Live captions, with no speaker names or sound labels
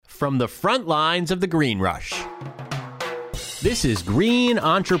from the front lines of the green rush. This is Green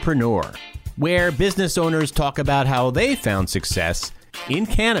Entrepreneur, where business owners talk about how they found success in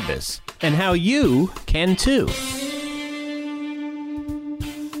cannabis and how you can too.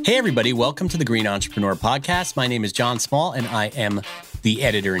 Hey everybody, welcome to the Green Entrepreneur Podcast. My name is John Small and I am the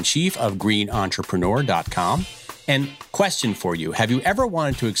editor-in-chief of greenentrepreneur.com. And question for you, have you ever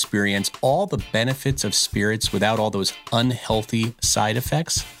wanted to experience all the benefits of spirits without all those unhealthy side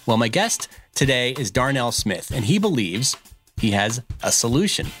effects? Well, my guest today is Darnell Smith, and he believes he has a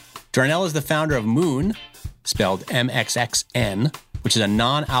solution. Darnell is the founder of Moon, spelled MXXN, which is a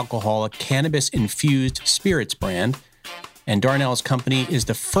non-alcoholic cannabis-infused spirits brand. And Darnell's company is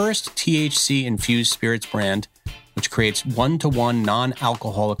the first THC-infused spirits brand, which creates one-to-one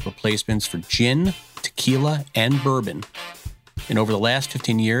non-alcoholic replacements for gin, tequila, and bourbon. And over the last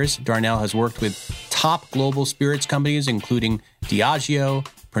 15 years, Darnell has worked with top global spirits companies, including Diageo,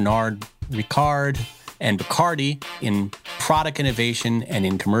 Pernod Ricard, and Bacardi in product innovation and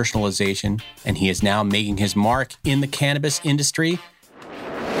in commercialization. And he is now making his mark in the cannabis industry.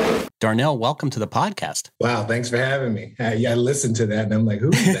 Darnell, welcome to the podcast. Wow, thanks for having me. I listened to that and I'm like,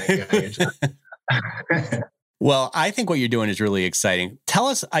 who is that guy? Well, I think what you're doing is really exciting. Tell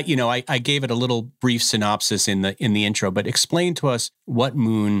us, I gave it a little brief synopsis in the intro, but explain to us what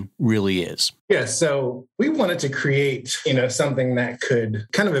Moon really is. Yeah, so we wanted to create, something that could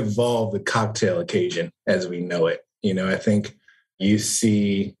kind of evolve the cocktail occasion as we know it. I think you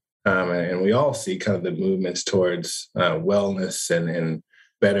see, and we all see kind of the movements towards wellness and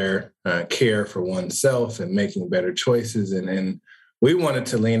better care for oneself and making better choices. And we wanted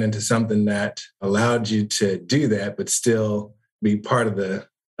to lean into something that allowed you to do that, but still be part of the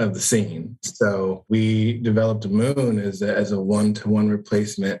scene. So we developed Moon as a one-to-one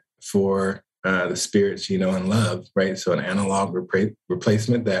replacement for the spirits you know and love, right? So an analog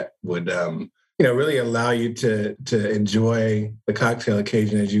replacement that would really allow you to enjoy the cocktail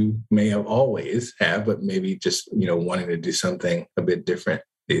occasion as you may have always have, but maybe just wanting to do something a bit different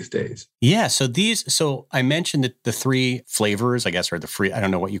these days. Yeah. So I mentioned that the three flavors, I guess, or I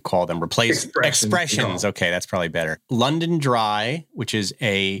don't know what you call them, expressions. Okay. That's probably better. London Dry, which is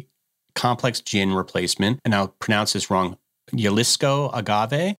a complex gin replacement. And I'll pronounce this wrong. Jalisco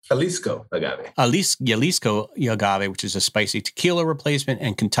Agave, which is a spicy tequila replacement,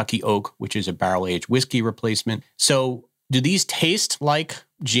 and Kentucky Oak, which is a barrel-aged whiskey replacement. So do these taste like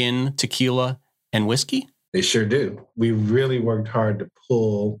gin, tequila, and whiskey? They sure do. We really worked hard to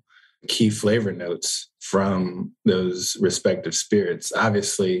pull key flavor notes from those respective spirits.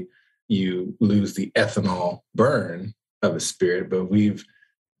 Obviously, you lose the ethanol burn of a spirit, but we've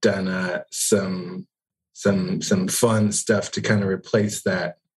done some fun stuff to kind of replace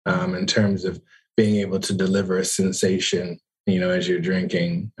that in terms of being able to deliver a sensation, as you're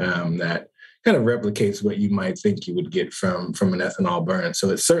drinking that kind of replicates what you might think you would get from an ethanol burn. So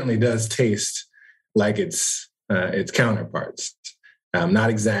it certainly does taste like its counterparts. Not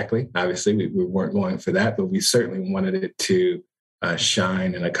exactly, obviously, we weren't going for that, but we certainly wanted it to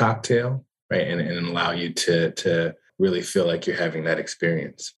shine in a cocktail, right? And allow you to really feel like you're having that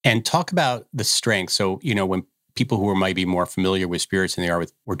experience. And talk about the strength. So, when people who might be more familiar with spirits than they are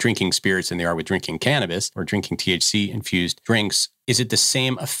or drinking spirits than they are with drinking cannabis or drinking THC-infused drinks, is it the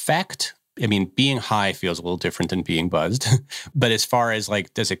same effect? I mean, being high feels a little different than being buzzed. But as far as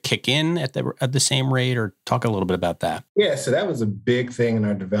does it kick in at the same rate, or talk a little bit about that? Yeah, so that was a big thing in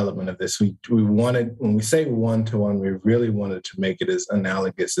our development of this. We wanted, when we say one-to-one, we really wanted to make it as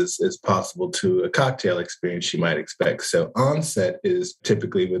analogous as possible to a cocktail experience you might expect. So onset is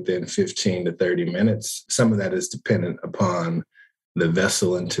typically within 15 to 30 minutes. Some of that is dependent upon the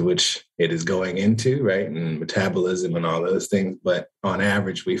vessel into which it is going into, right? And metabolism and all those things. But on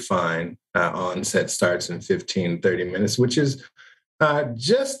average, we find onset starts in 15, 30 minutes, which is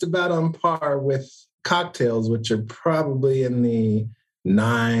just about on par with cocktails, which are probably in the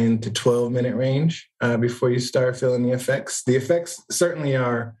 9 to 12 minute range before you start feeling the effects. The effects certainly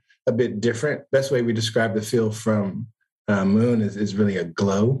are a bit different. Best way we describe the feel from Moon is really a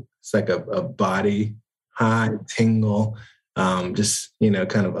glow. It's like a body high tingle, just,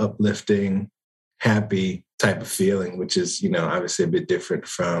 kind of uplifting, happy type of feeling, which is, obviously a bit different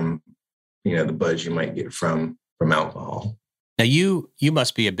from, the buzz you might get from alcohol. Now, you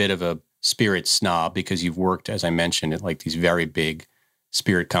must be a bit of a spirit snob because you've worked, as I mentioned, at these very big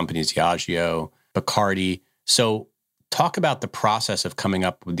spirit companies, Diageo, Bacardi. So talk about the process of coming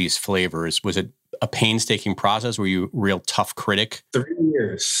up with these flavors. Was it a painstaking process? Were you a real tough critic? 3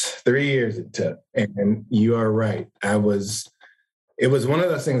 years it took. And you are right. it was one of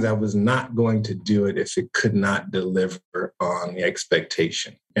those things I was not going to do it if it could not deliver on the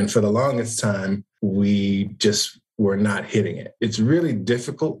expectation. And for the longest time, we just were not hitting it. It's really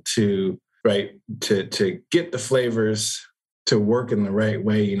difficult to get the flavors to work in the right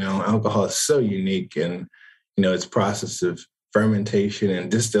way. You know, alcohol is so unique, and, you know, its process of fermentation and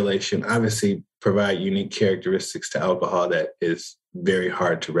distillation obviously provide unique characteristics to alcohol that is very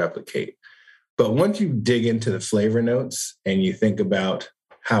hard to replicate. But once you dig into the flavor notes and you think about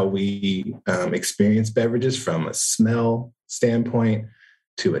how we experience beverages from a smell standpoint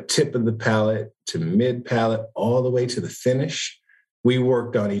to a tip of the palate to mid palate, all the way to the finish, we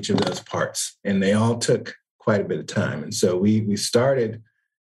worked on each of those parts, and they all took quite a bit of time. And so we started,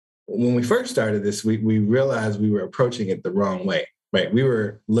 when we first started this, we realized we were approaching it the wrong way, right? We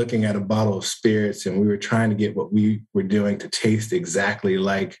were looking at a bottle of spirits and we were trying to get what we were doing to taste exactly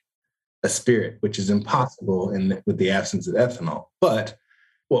like a spirit, which is impossible with the absence of ethanol. But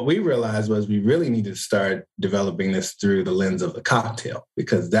what we realized was we really need to start developing this through the lens of the cocktail,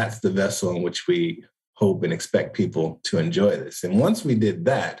 because that's the vessel in which we hope and expect people to enjoy this. And once we did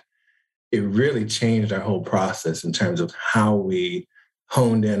that, it really changed our whole process in terms of how we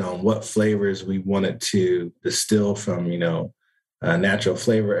honed in on what flavors we wanted to distill from, natural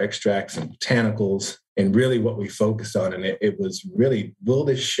flavor extracts and botanicals. And really what we focused on, and it was really, will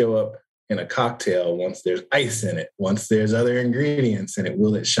this show up in a cocktail once there's ice in it, once there's other ingredients in it,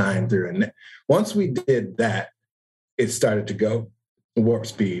 will it shine through? And once we did that, it started to go warp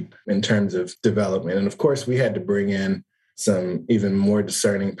speed in terms of development. And of course, we had to bring in some even more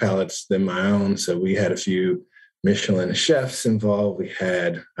discerning palates than my own. So we had a few Michelin chefs involved. We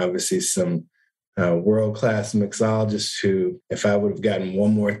had obviously some world-class mixologists who, if I would have gotten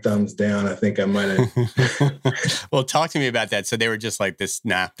one more thumbs down, I think I might have. Well, talk to me about that. So they were just like, this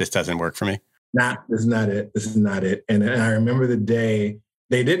doesn't work for me. Nah, this is not it. This is not it. And I remember the day,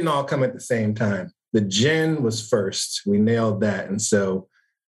 they didn't all come at the same time. The gin was first. We nailed that. And so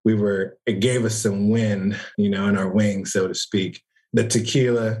it gave us some wind, in our wings, so to speak. The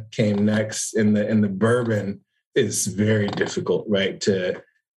tequila came next, and the bourbon is very difficult, right? To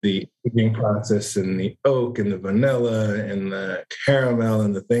the aging process and the oak and the vanilla and the caramel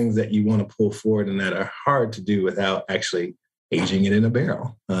and the things that you want to pull forward and that are hard to do without actually aging it in a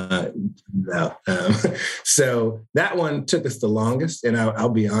barrel. So that one took us the longest. And I'll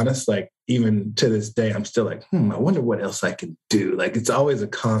be honest, like even to this day, I'm still like, I wonder what else I can do. Like it's always a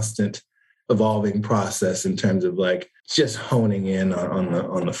constant evolving process in terms of like just honing in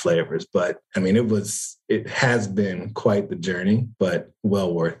on the flavors. But I mean, it has been quite the journey, but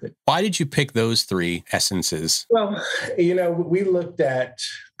well worth it. Why did you pick those three essences? Well, we looked at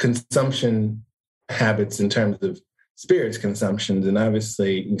consumption habits in terms of spirits consumptions and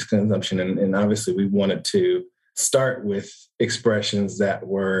obviously consumption. And obviously we wanted to start with expressions that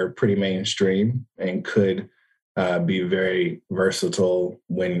were pretty mainstream and could be very versatile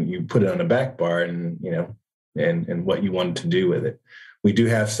when you put it on a back bar and what you wanted to do with it. We do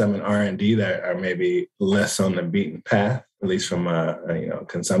have some in R&D that are maybe less on the beaten path, at least from a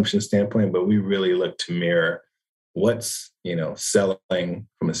consumption standpoint, but we really look to mirror what's, selling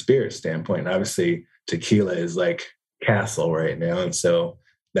from a spirit standpoint. And obviously tequila is like castle right now. And so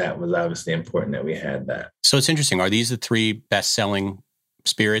that was obviously important that we had that. So it's interesting. Are these the three best-selling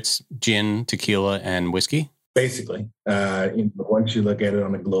spirits, gin, tequila, and whiskey? Basically, once you look at it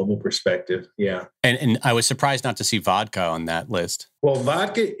on a global perspective, yeah. And I was surprised not to see vodka on that list. Well,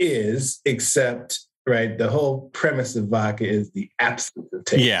 vodka is, except, right, the whole premise of vodka is the absence of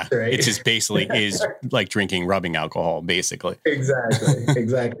taste. Yeah, right? it's just basically is like drinking rubbing alcohol, basically. Exactly.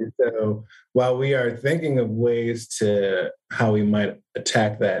 So while we are thinking of ways to how we might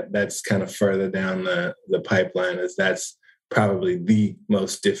attack that, that's kind of further down the pipeline, as that's probably the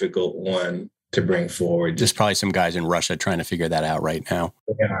most difficult one to bring forward. There's probably some guys in Russia trying to figure that out right now.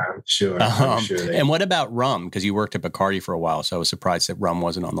 Yeah, I'm sure. And what about rum? Because you worked at Bacardi for a while, so I was surprised that rum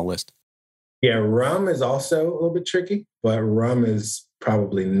wasn't on the list. Yeah, rum is also a little bit tricky, but rum is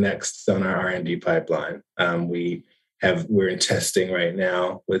probably next on our R&D pipeline. We're in testing right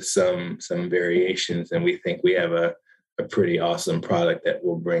now with some variations, and we think we have a pretty awesome product that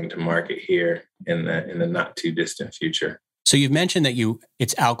we'll bring to market here in the not too distant future. So you've mentioned that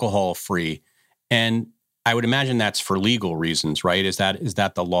it's alcohol free. And I would imagine that's for legal reasons, right? Is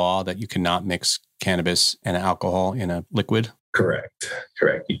that the law that you cannot mix cannabis and alcohol in a liquid? Correct.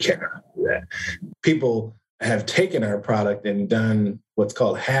 You cannot do that. People have taken our product and done what's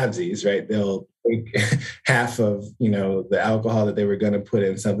called halvesies, right? They'll take half of, the alcohol that they were going to put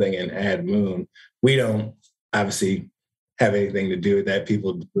in something and add moon. We don't obviously have anything to do with that.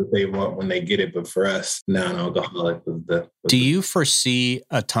 People do what they want when they get it. But for us, non-alcoholic was Do you foresee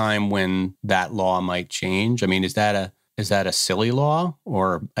a time when that law might change? I mean, is that a silly law?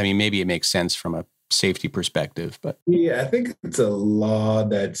 Or, I mean, maybe it makes sense from a safety perspective, but. Yeah, I think it's a law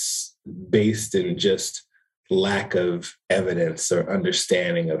that's based in just lack of evidence or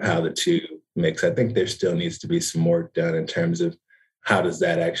understanding of how the two mix. I think there still needs to be some work done in terms of how does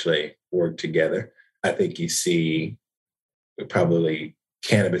that actually work together. I think you see probably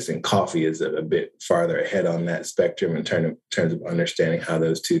cannabis and coffee is a bit farther ahead on that spectrum in terms of understanding how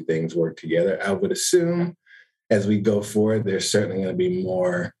those two things work together. I would assume as we go forward, there's certainly going to be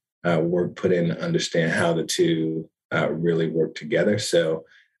more work put in to understand how the two really work together. So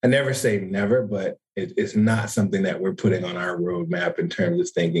I never say never, but it's not something that we're putting on our roadmap in terms of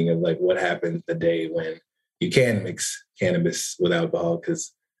thinking of like what happens the day when you can mix cannabis with alcohol,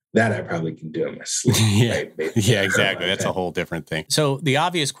 because that I probably can do in my sleep. Yeah, right? yeah, exactly. That's a whole different thing. So the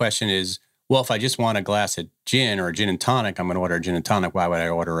obvious question is, well, if I just want a glass of gin or a gin and tonic, I'm going to order a gin and tonic. Why would I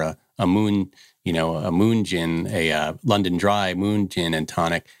order a moon gin, a London Dry moon gin and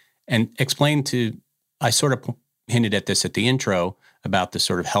tonic? And I sort of hinted at this at the intro about the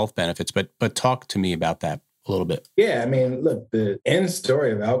sort of health benefits, but talk to me about that a little bit. Yeah, I mean, look, the end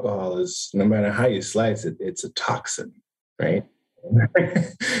story of alcohol is no matter how you slice it, it's a toxin, right?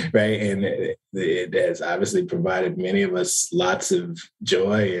 Right. And it has obviously provided many of us lots of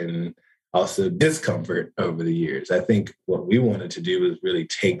joy and also discomfort over the years. I think what we wanted to do was really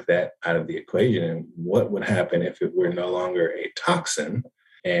take that out of the equation and what would happen if it were no longer a toxin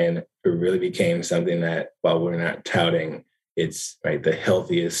and it really became something that, while we're not touting it's right the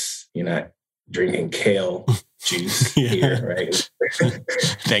healthiest, you're not drinking kale juice here, right?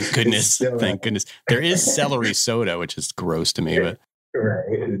 Thank goodness. Thank goodness. There is celery soda, which is gross to me, but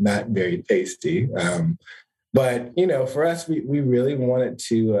right, not very tasty. But for us, we really wanted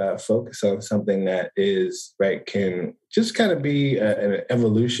to focus on something that is right, can just kind of be an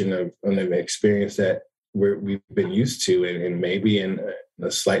evolution of an experience that we've been used to, and maybe in a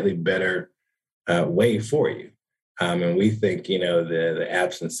slightly better way for you. And we think the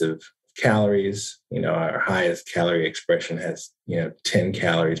absence of calories, our highest calorie expression has 10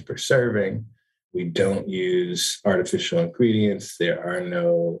 calories per serving. We don't use artificial ingredients. There are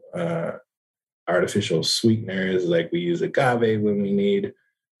no artificial sweeteners like we use agave when we need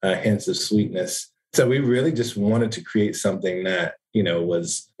hints of sweetness. So we really just wanted to create something that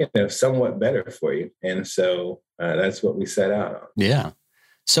was somewhat better for you, and so that's what we set out on. Yeah.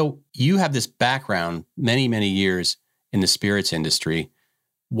 So you have this background, many, many years in the spirits industry.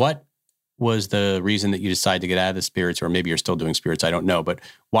 What was the reason that you decided to get out of the spirits, or maybe you're still doing spirits? I don't know, but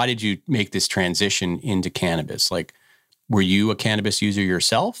why did you make this transition into cannabis? Like, were you a cannabis user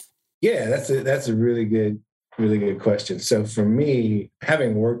yourself? Yeah, that's a really good question. So for me,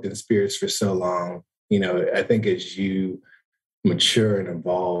 having worked in spirits for so long, I think as you mature and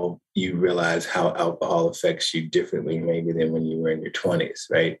evolve, you realize how alcohol affects you differently maybe than when you were in your 20s,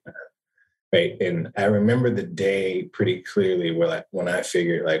 right? Right. And I remember the day pretty clearly where when I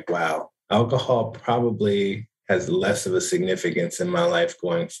figured wow, alcohol probably has less of a significance in my life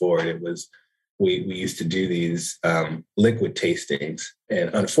going forward. It was, we used to do these liquid tastings, and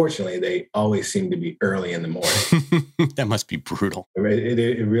unfortunately they always seem to be early in the morning. That must be brutal.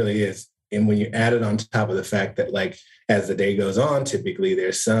 It really is. And when you add it on top of the fact that as the day goes on, typically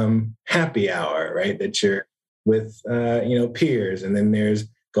there's some happy hour, right? That you're with, peers, and then there's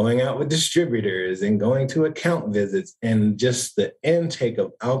going out with distributors and going to account visits, and just the intake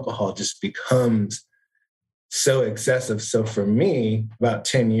of alcohol just becomes so excessive. So for me, about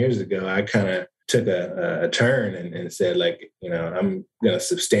 10 years ago, I kind of took a turn and said, I'm going to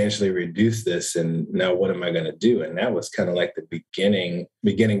substantially reduce this. And now what am I going to do? And that was kind of like the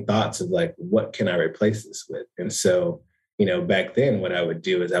beginning thoughts of what can I replace this with? And so, back then what I would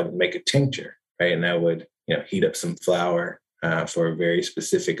do is I would make a tincture, right? And I would, heat up some flour for a very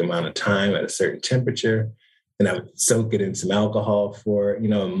specific amount of time at a certain temperature. And I would soak it in some alcohol for,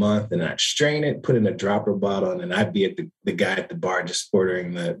 a month, and I'd strain it, put it in a dropper bottle, and then I'd be at the guy at the bar just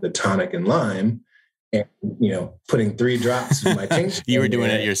ordering the tonic and lime and, putting 3 drops of my tincture. You were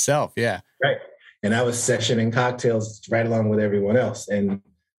doing it yourself. Yeah. Right. And I was sessioning cocktails right along with everyone else. And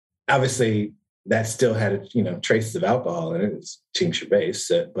obviously that still had, traces of alcohol, and it was tincture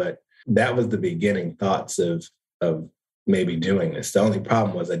based. But that was the beginning thoughts of maybe doing this. The only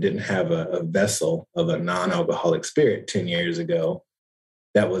problem was I didn't have a vessel of a non-alcoholic spirit 10 years ago.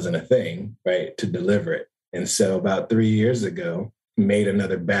 That wasn't a thing, right, to deliver it. And so about 3 years ago, made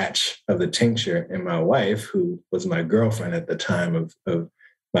another batch of the tincture, and my wife, who was my girlfriend at the time of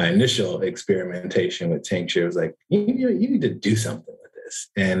my initial experimentation with tincture was like, you need to do something with this.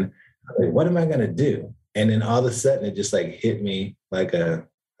 And I was like, what am I going to do? And then all of a sudden it just like hit me like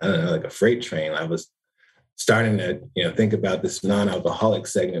like a freight train. I was starting to, think about this non-alcoholic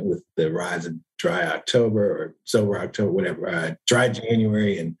segment with the rise of dry October or sober October, whatever, dry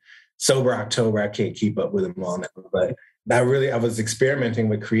January and sober October. I can't keep up with them all now, but I was experimenting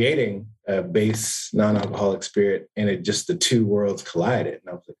with creating a base non-alcoholic spirit, and the two worlds collided. And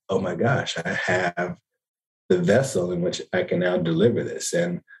I was like, oh my gosh, I have the vessel in which I can now deliver this.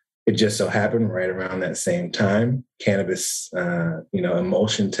 And it just so happened right around that same time, cannabis,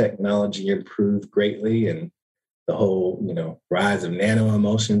 emulsion technology improved greatly, and the whole, rise of nano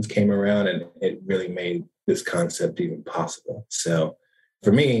emulsions came around, and it really made this concept even possible. So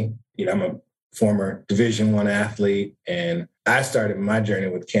for me, I'm a former Division I athlete, and I started my journey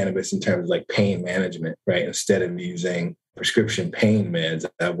with cannabis in terms of like pain management, right? Instead of using prescription pain meds,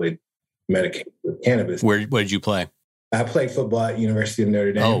 I would medicate with cannabis. What did you play? I played football at University of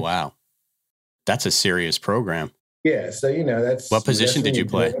Notre Dame. Oh, wow. That's a serious program. Yeah. So, that's... What position did you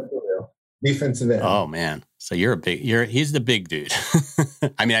play? Defensive end. Oh, man. So he's the big dude.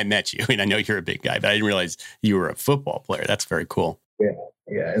 I mean, I met you. I mean, I know you're a big guy, but I didn't realize you were a football player. That's very cool. Yeah.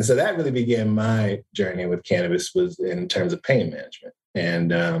 Yeah. And so that really began my journey with cannabis, was in terms of pain management.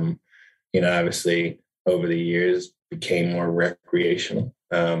 And, obviously over the years became more recreational,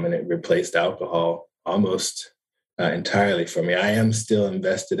 and it replaced alcohol almost entirely for me. I am still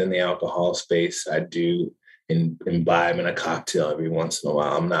invested in the alcohol space. I do imbibe in a cocktail every once in a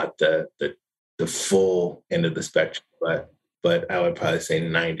while. I'm not the full end of the spectrum, but I would probably say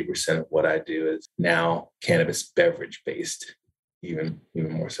 90% of what I do is now cannabis beverage based, even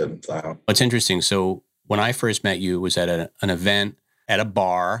more so than flower. What's interesting, so when I first met you, it was at an event at a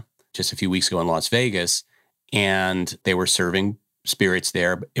bar just a few weeks ago in Las Vegas, and they were serving spirits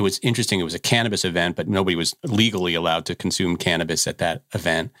there. It was interesting. It was a cannabis event, but nobody was legally allowed to consume cannabis at that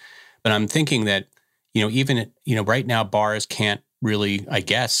event. But I'm thinking that, even, right now bars can't really, I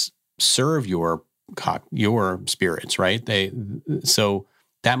guess, serve your spirits, right? So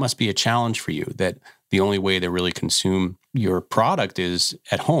that must be a challenge for you, that the only way to really consume your product is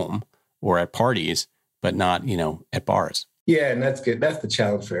at home or at parties, but not, at bars. Yeah, and that's good. That's the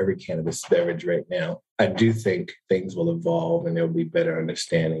challenge for every cannabis beverage right now. I do think things will evolve and there'll be better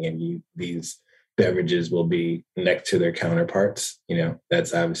understanding, and these beverages will be next to their counterparts.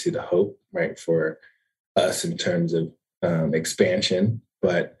 That's obviously the hope, right, for us in terms of expansion.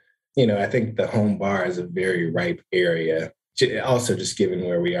 But, I think the home bar is a very ripe area. Also, just given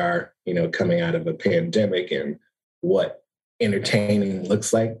where we are, coming out of a pandemic and what entertaining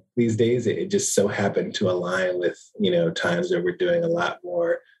looks like these days, it just so happened to align with, times where we're doing a lot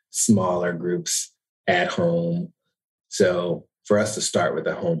more smaller groups at home. So for us to start with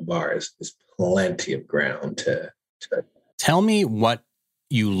a home bar is plenty of ground to. Tell me what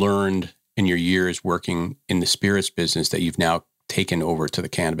you learned in your years working in the spirits business that you've now taken over to the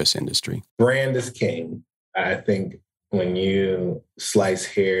cannabis industry. Brand is king. I think when you slice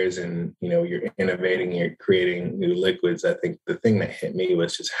hairs and, you're innovating, you're creating new liquids, I think the thing that hit me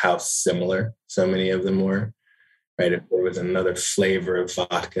was just how similar so many of them were, right? If there was another flavor of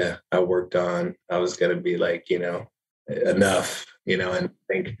vodka I worked on, I was going to be like, enough, and I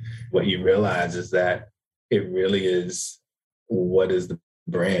think what you realize is that it really is, what does the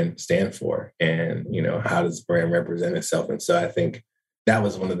brand stand for? And, how does the brand represent itself? And so I think that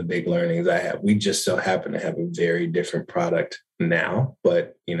was one of the big learnings I had. We just so happen to have a very different product now,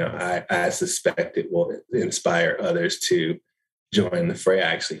 but, I suspect it will inspire others to join the fray.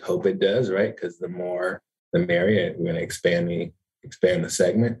 I actually hope it does, right? Because the more, the merrier. We're going to expand the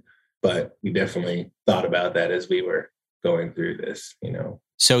segment. But we definitely thought about that as we were going through this,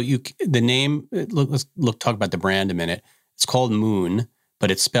 So the name, let's talk about the brand a minute. It's called Moon, but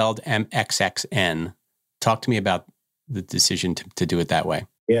it's spelled MXXN. Talk to me about the decision to do it that way.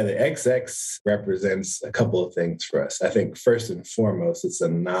 Yeah, the XX represents a couple of things for us. I think first and foremost, it's a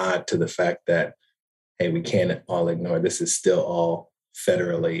nod to the fact that, hey, we can't all ignore this is still all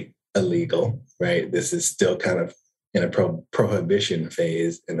federally illegal, right? This is still kind of in a prohibition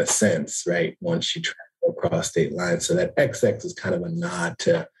phase in a sense, right? Once you travel across state lines. So that XX is kind of a nod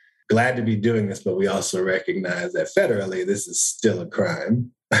to glad to be doing this, but we also recognize that federally, this is still a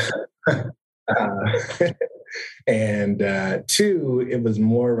crime. And two, it was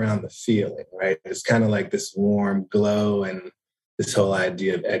more around the feeling, right? It's kind of like this warm glow, and this whole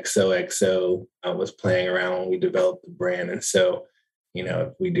idea of XOXO was playing around when we developed the brand. And so,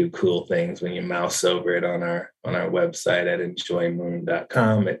 if we do cool things, when you mouse over it on our website at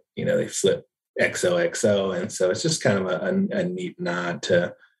enjoymoon.com, they flip XOXO. And so it's just kind of a neat nod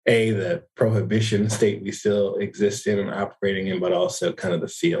to the prohibition state we still exist in and operating in, but also kind of the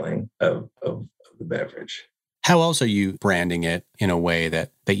feeling of the beverage. How else are you branding it in a way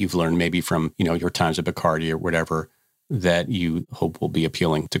that you've learned maybe from, your times at Bacardi or whatever that you hope will be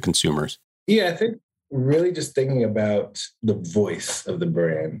appealing to consumers? Yeah, I think really just thinking about the voice of the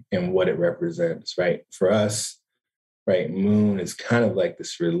brand and what it represents, right? For us, right, Moon is kind of like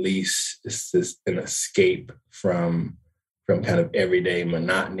this release, this an escape from kind of everyday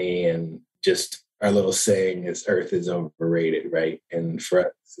monotony, and just our little saying is Earth is overrated, right? And for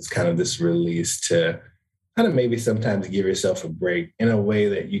us, it's kind of this release to kind of maybe sometimes give yourself a break in a way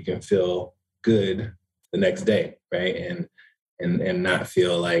that you can feel good the next day, right? And not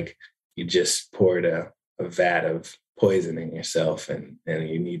feel like you just poured a vat of poison in yourself and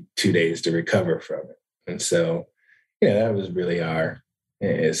you need 2 days to recover from it. And so, that was really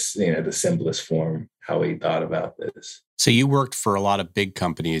the simplest form, how we thought about this. So you worked for a lot of big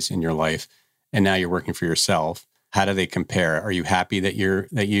companies in your life, and now you're working for yourself. How do they compare? Are you happy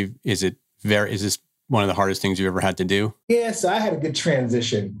is this one of the hardest things you ever had to do? Yeah, so I had a good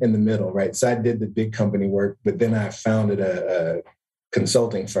transition in the middle, right? So I did the big company work, but then I founded a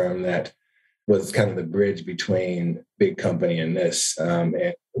consulting firm that was kind of the bridge between big company and this. And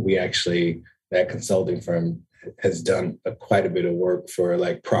that consulting firm has done quite a bit of work for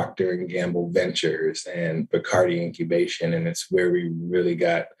like Procter and Gamble Ventures and Bacardi Incubation. And it's where we really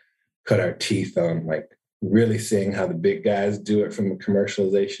cut our teeth on like really seeing how the big guys do it from a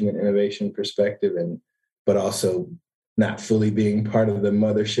commercialization and innovation perspective, but also not fully being part of the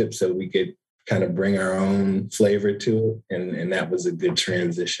mothership. So we could kind of bring our own flavor to it. And that was a good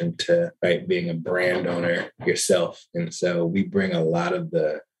transition to being a brand owner yourself. And so we bring a lot of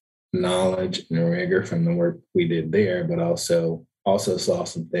the knowledge and rigor from the work we did there, but also saw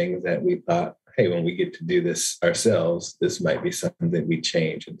some things that we thought, hey, when we get to do this ourselves, this might be something that we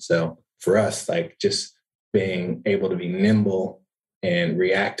change. And so for us, like just being able to be nimble and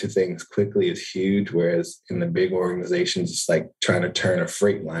react to things quickly is huge. Whereas in the big organizations, it's like trying to turn a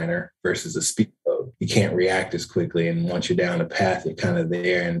freight liner versus a speedboat. You can't react as quickly. And once you're down a path, you're kind of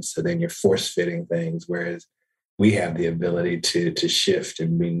there. And so then you're force fitting things. Whereas we have the ability to shift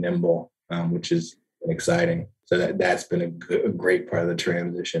and be nimble, which is exciting. So that's been a great part of the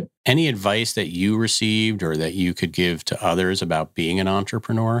transition. Any advice that you received or that you could give to others about being an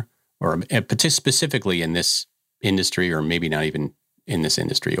entrepreneur, or specifically in this industry, or maybe not even in this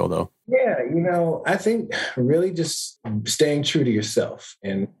industry, although? Yeah, I think really just staying true to yourself,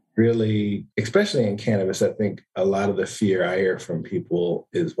 and really, especially in cannabis, I think a lot of the fear I hear from people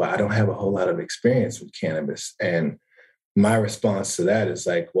is, well, I don't have a whole lot of experience with cannabis. And my response to that is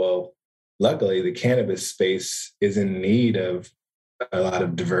like, well, luckily the cannabis space is in need of a lot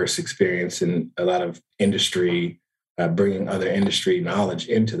of diverse experience and a lot of industry, bringing other industry knowledge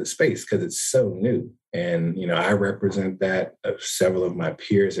into the space because it's so new. And, I represent that. Several of my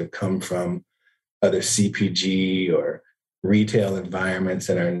peers have come from other CPG or retail environments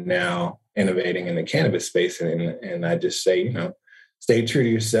and are now innovating in the cannabis space. And I just say, stay true to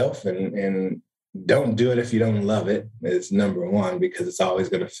yourself and don't do it if you don't love it. It's number one, because it's always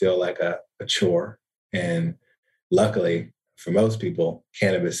going to feel like a chore. And luckily for most people,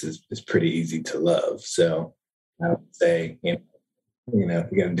 cannabis is pretty easy to love. So I would say, if you're going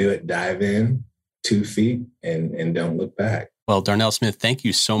to do it, dive in 2 feet and don't look back. Well, Darnell Smith, thank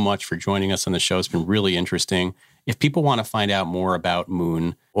you so much for joining us on the show. It's been really interesting. If people want to find out more about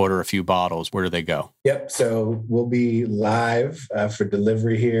Moon, order a few bottles, where do they go? Yep. So we'll be live for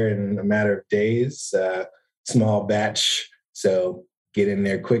delivery here in a matter of days, small batch. So get in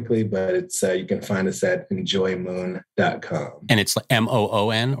there quickly, but it's you can find us at enjoymoon.com. And it's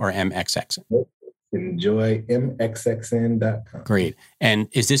MOON or MXXN? enjoymxxn.com. Great. And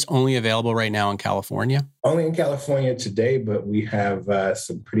is this only available right now in California? Only in California today, but we have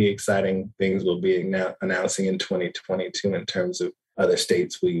some pretty exciting things we'll be announcing in 2022 in terms of other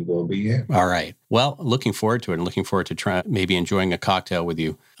states we will be in. All right. Well, looking forward to it and looking forward to maybe enjoying a cocktail with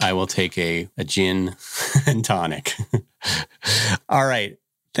you. I will take a gin and tonic. All right.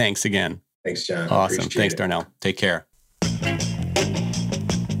 Thanks again. Thanks, John. Awesome. Thanks, Darnell. Take care.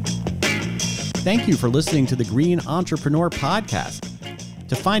 Thank you for listening to the Green Entrepreneur Podcast.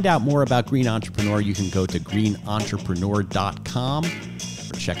 To find out more about Green Entrepreneur, you can go to greenentrepreneur.com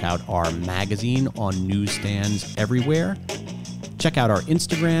or check out our magazine on newsstands everywhere. Check out our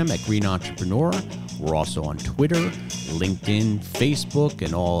Instagram at Green Entrepreneur. We're also on Twitter, LinkedIn, Facebook,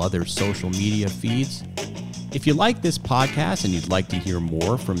 and all other social media feeds. If you like this podcast and you'd like to hear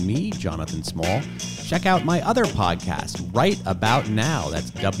more from me, Jonathan Small, check out my other podcast, Write About Now.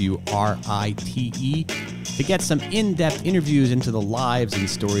 That's WRITE, to get some in-depth interviews into the lives and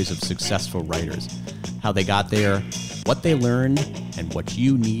stories of successful writers, how they got there, what they learned, and what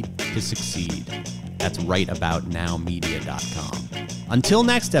you need to succeed. That's writeaboutnowmedia.com. Until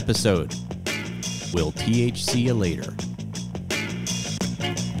next episode, we'll THC you later.